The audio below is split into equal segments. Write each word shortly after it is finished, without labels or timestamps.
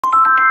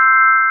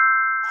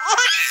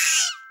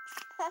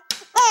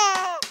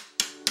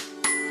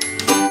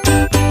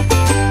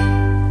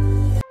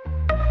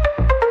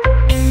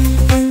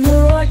In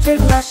the orchard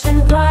lush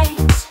and bright,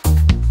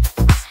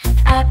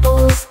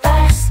 apples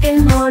bask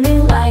in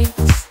morning light.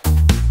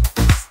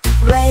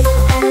 Red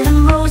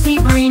and rosy,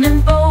 green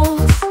and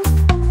bold,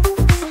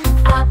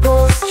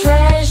 apples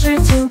treasure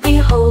to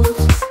behold.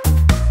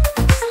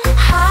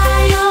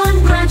 High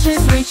on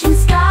branches reaching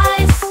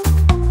skies,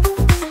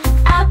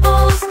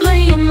 apples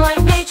gleam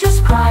like nature's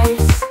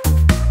prize.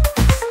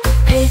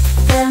 Pick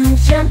them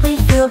gently,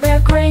 feel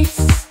their grace,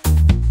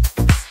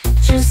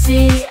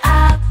 juicy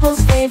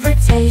apples'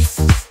 favorite taste.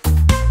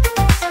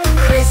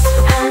 Crisp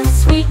and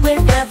sweet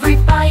with every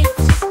bite,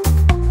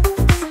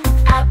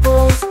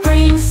 apples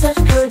bring such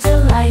good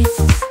delight.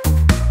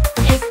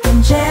 Pick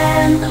them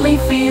gently,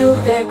 feel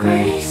their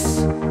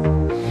grace,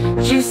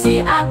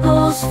 juicy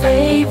apples'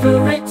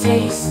 favorite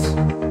taste.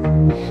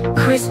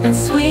 Crisp and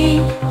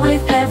sweet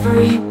with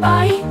every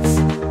bite,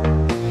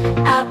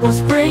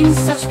 apples bring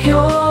such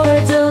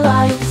pure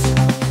delight.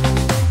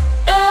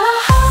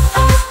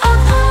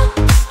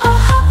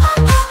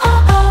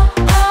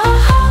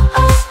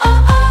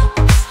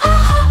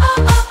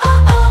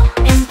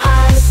 In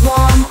pies,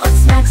 warm, or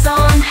snacks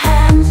on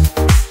hand,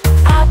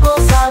 apples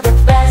are the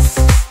best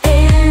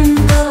in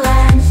the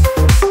land.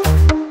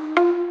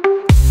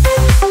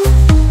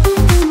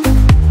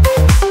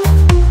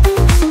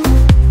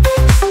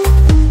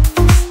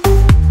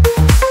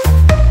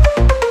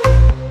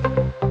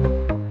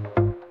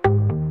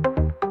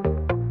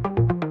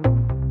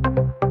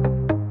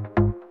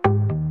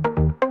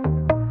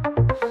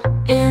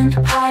 In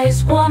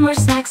pies, warm, or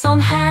snacks on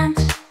hand,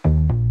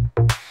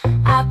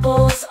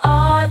 apples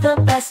are the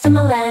best in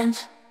the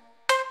land.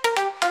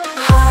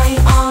 High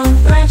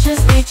on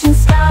branches reaching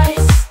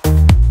skies,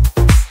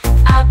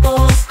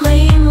 apples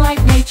gleam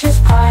like nature's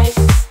prize.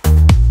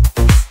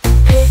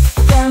 Pick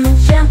them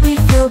gently,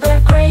 feel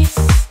their grace,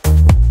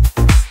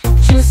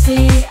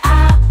 juicy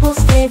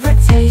apples'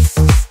 favorite taste.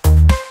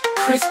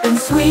 Crisp and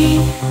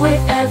sweet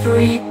with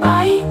every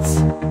bite,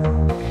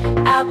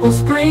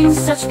 apples bring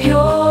such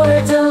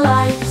pure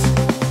delight.